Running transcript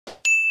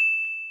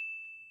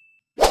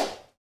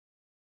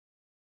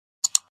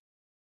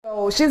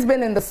So she's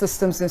been in the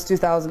system since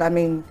 2000. I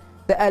mean,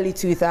 the early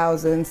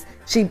 2000s.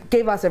 She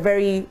gave us a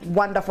very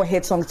wonderful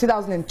hit song.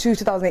 2002,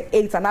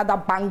 2008, another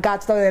banger.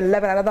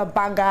 2011, another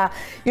banger.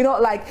 You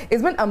know, like,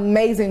 it's been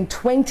amazing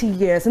 20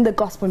 years in the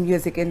gospel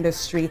music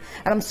industry.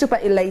 And I'm super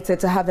elated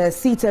to have her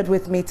seated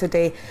with me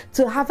today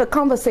to have a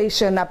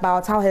conversation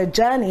about how her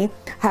journey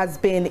has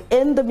been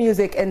in the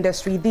music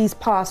industry these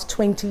past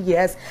 20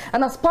 years.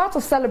 And as part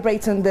of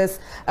celebrating this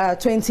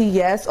 20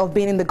 years of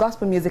being in the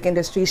gospel music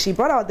industry, she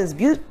brought out this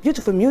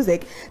beautiful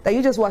music that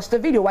you just watched the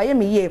video.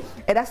 It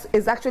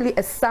is actually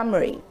a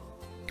summary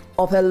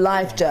of her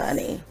life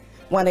journey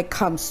when it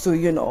comes to,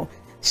 you know,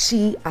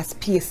 she as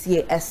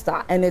Piesie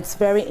Esther, and it's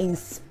very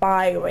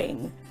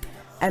inspiring.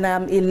 And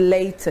I'm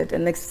elated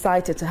and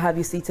excited to have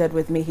you seated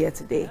with me here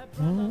today.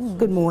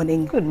 Good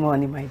morning. Good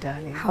morning, my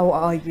darling. How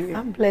are you?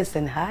 I'm blessed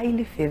and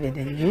highly favored,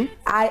 and you?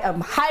 I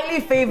am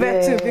highly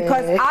favored too,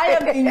 because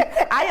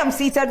I am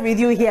seated with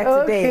you here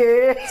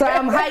today. Okay. So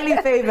I'm highly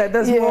favored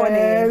this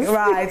morning.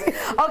 Right.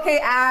 Okay,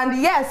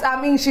 and yes,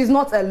 I mean, she's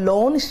not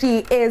alone. She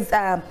is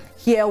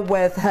here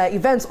with her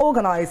events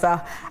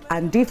organizer,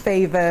 Andy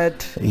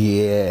Favored.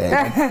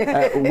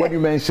 Yeah. When you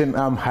mentioned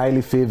I'm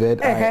highly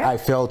favored, I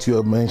felt you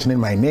were mentioning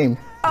my name.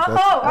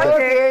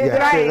 Okay, yeah,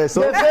 right.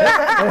 So,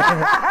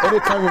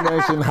 anytime you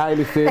mention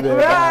highly favored,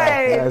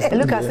 right.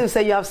 Look as if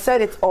say you have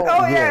said it all.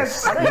 Oh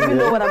yes. I don't even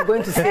know what I'm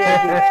going to say.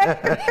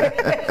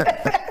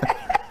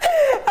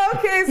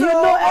 Okay, so you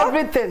know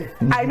everything.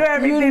 I know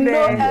everything. You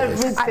know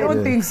everything. I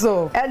don't think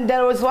so. And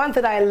there was one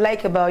thing I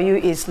like about you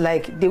is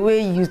like the way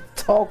you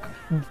talk,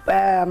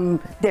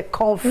 the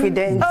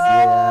confidence,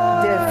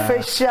 the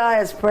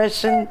facial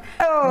expression,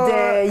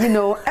 you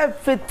know,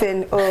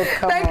 everything. Oh,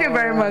 Thank you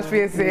very much,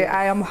 Piesie.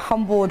 I am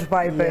humbled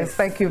by this.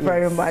 Thank you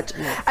very much.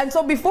 And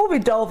so before we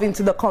delve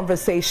into the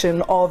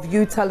conversation of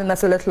you telling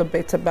us a little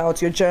bit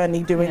about your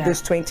journey during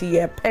this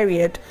 20-year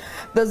period,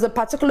 there's a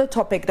particular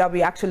topic that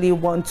we actually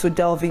want to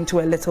delve into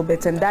a little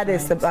bit, and that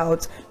is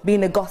about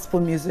being a gospel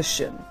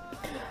musician.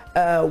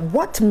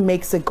 What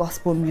makes a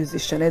gospel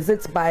musician? Is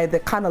it by the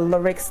kind of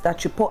lyrics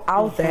that you put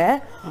out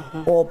there,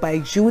 or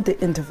by you, the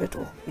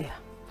individual? Yeah.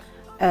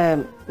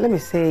 Let me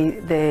say,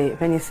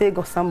 when you say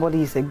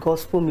somebody is a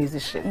gospel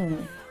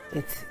musician,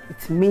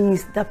 it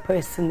means that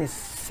person is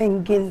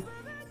singing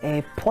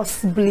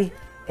possibly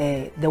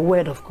the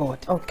word of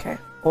God. Okay.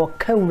 Or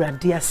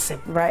kauradiasem.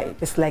 Right.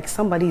 It's like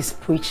somebody is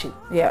preaching.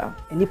 Yeah.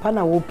 And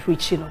Nipana will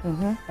preach, you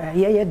know.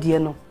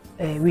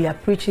 We are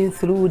preaching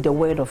through the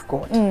word of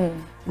God.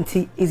 And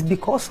see, it's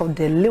because of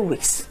the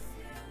lyrics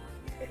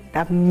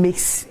that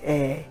makes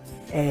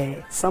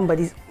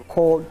somebody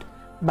called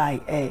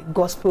by a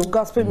gospel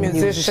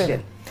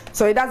musician.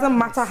 So it doesn't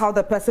matter how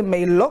the person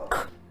may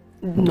look?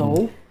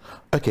 No.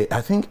 Okay, I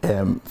think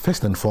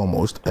first and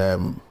foremost, a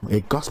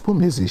gospel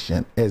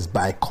musician is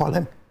by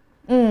calling.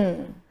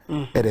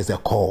 It is a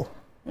call.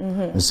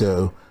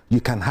 So you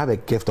can have a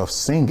gift of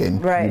singing,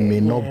 you may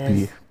not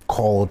be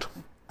called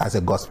as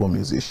a gospel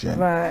musician.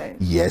 Right.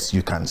 Yes,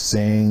 you can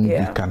sing,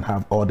 you can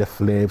have all the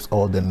flips,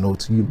 all the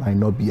notes. You might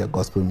not be a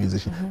gospel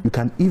musician. You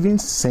can even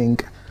sing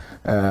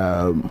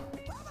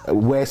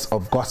words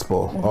of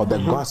gospel or the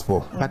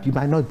gospel, but you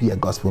might not be a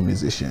gospel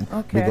musician.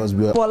 Because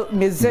we are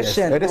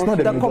musician. It is not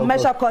the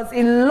commercial, because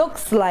it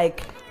looks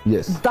like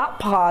that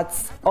part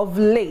of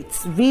late,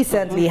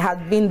 recently, has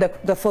been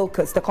the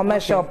focus, the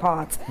commercial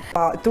part.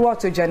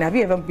 Throughout your journey, have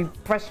you ever been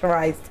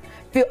pressurized,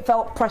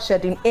 felt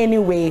pressured in any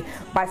way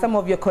by some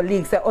of your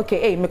colleagues? Say, okay,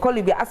 hey, my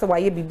colleague be asked why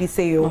you be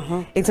say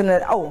if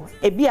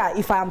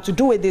I am to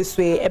do it this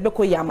way, I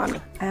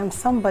am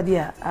somebody,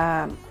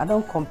 I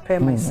don't compare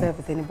myself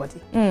with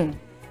anybody. And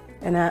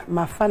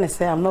my fan is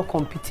say I'm not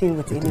competing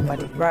with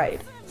anybody.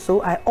 Right.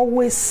 So I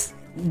always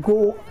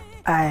go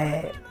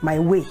my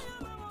way.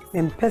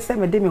 And person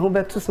me dem home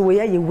back to so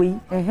where you way.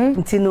 I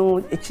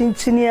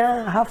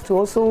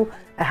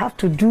have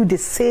to do the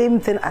same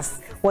thing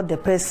as what the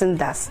person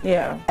does.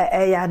 Yeah.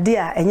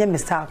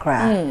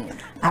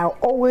 I'll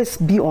always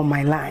be on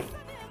my line,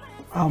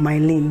 on my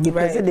lane.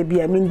 Because I'm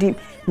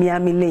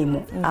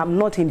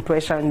not in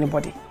pressure on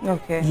anybody.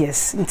 Okay.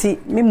 Yes.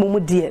 Me mumu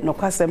dear no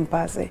kwasem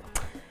pass. Me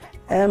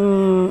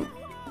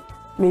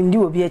ndi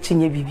obi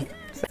achinye bibi.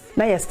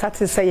 Now you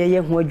started say ye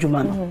ho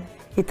adwuma no.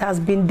 It has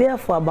been there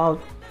for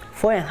about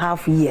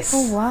 4.5 years.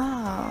 Oh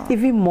wow.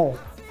 Even more.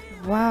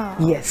 Wow.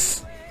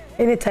 Yes.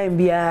 Anytime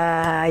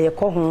bia ye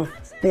ko ho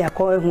na ye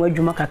ko ho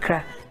adwuma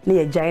kakra na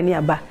ye gyan na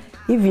aba.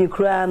 If you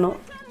cry no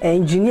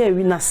engineer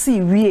we na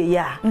see wie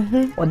ya.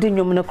 Ode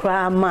nwom no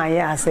cry ma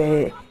ya as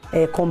a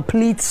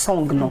complete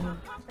song no.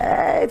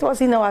 It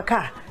was in our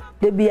car.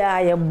 The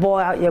bia ye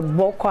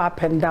boko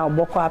up and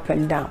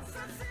down.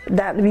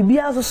 That we be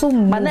also so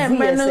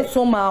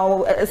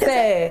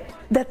say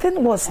the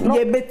thing was not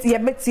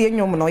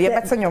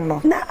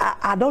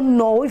I don't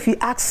know. If you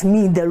ask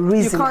me the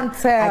reason, you can't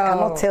tell. I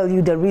cannot tell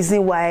you the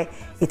reason why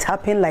it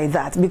happened like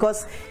that,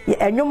 because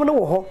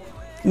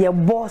your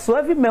boss, so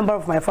every member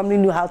of my family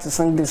knew how to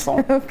sing this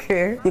song.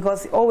 Okay.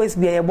 Because always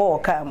be a boy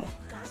come.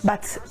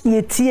 But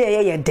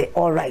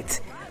all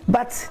right.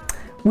 But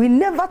we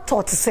never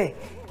thought to say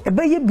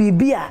ebe ye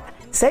bibia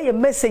say a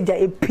message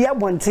a pia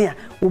bontia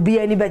will be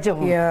any better.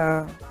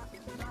 Yeah.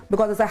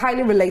 Because it's a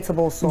highly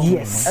relatable song.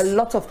 Yes. A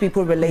lot of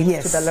people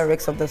relate to the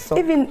lyrics of the song.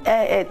 Even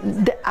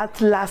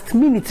at last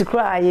minute to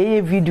cry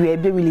a video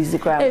be release the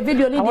cry.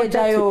 Video I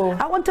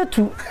wanted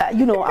to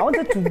you know, I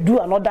wanted to do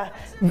another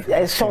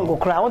song or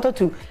cry. I wanted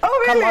to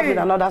come up with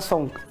another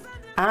song.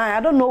 I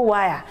don't know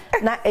why.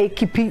 Now I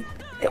keep it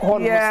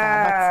on, but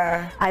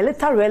I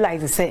later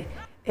realized say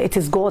it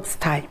is God's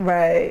time.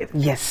 Right.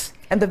 Yes.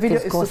 And the video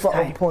is super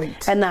on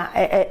point. And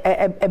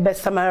I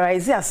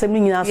summarize it as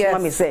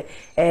something say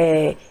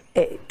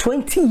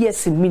 20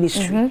 years in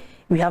ministry,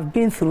 we have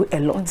been through a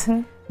lot.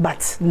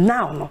 But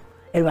now,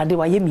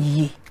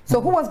 so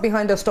who was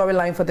behind the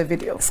storyline for the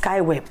video?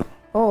 Skyweb.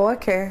 Oh,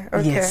 okay.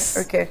 Yes.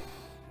 Okay.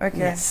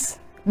 Yes.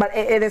 But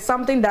it is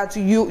something that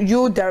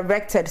you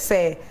directed,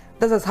 say,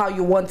 this is how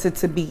you want it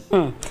to be.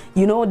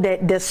 You know,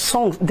 the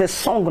song,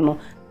 no,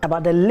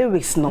 about the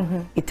lyrics,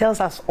 no, it tells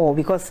us all,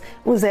 because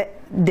it was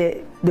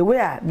the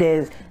way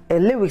the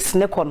lyrics,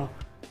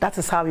 that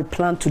is how we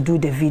plan to do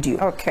the video.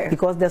 Okay.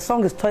 Because the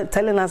song is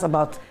telling us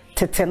about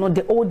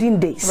the olden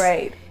days.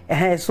 Right.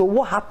 So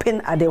what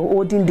happened at the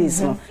olden days?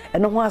 No?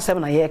 And no one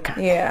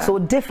said So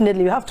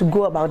definitely you have to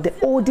go about the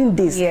olden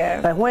days.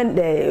 Yeah. Like when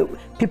the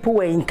people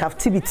were in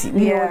captivity.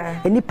 You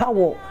know, any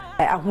power.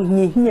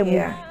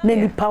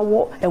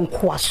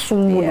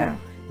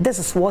 This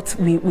is what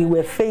we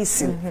were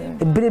facing.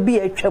 The baby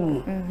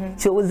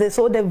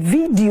so the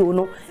video,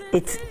 no,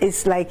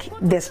 it's like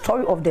the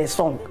story of the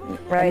song.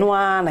 Right.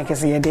 Like I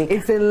say,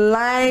 it's in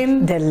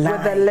line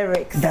with the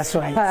lyrics. That's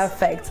right.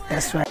 Perfect.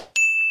 That's right.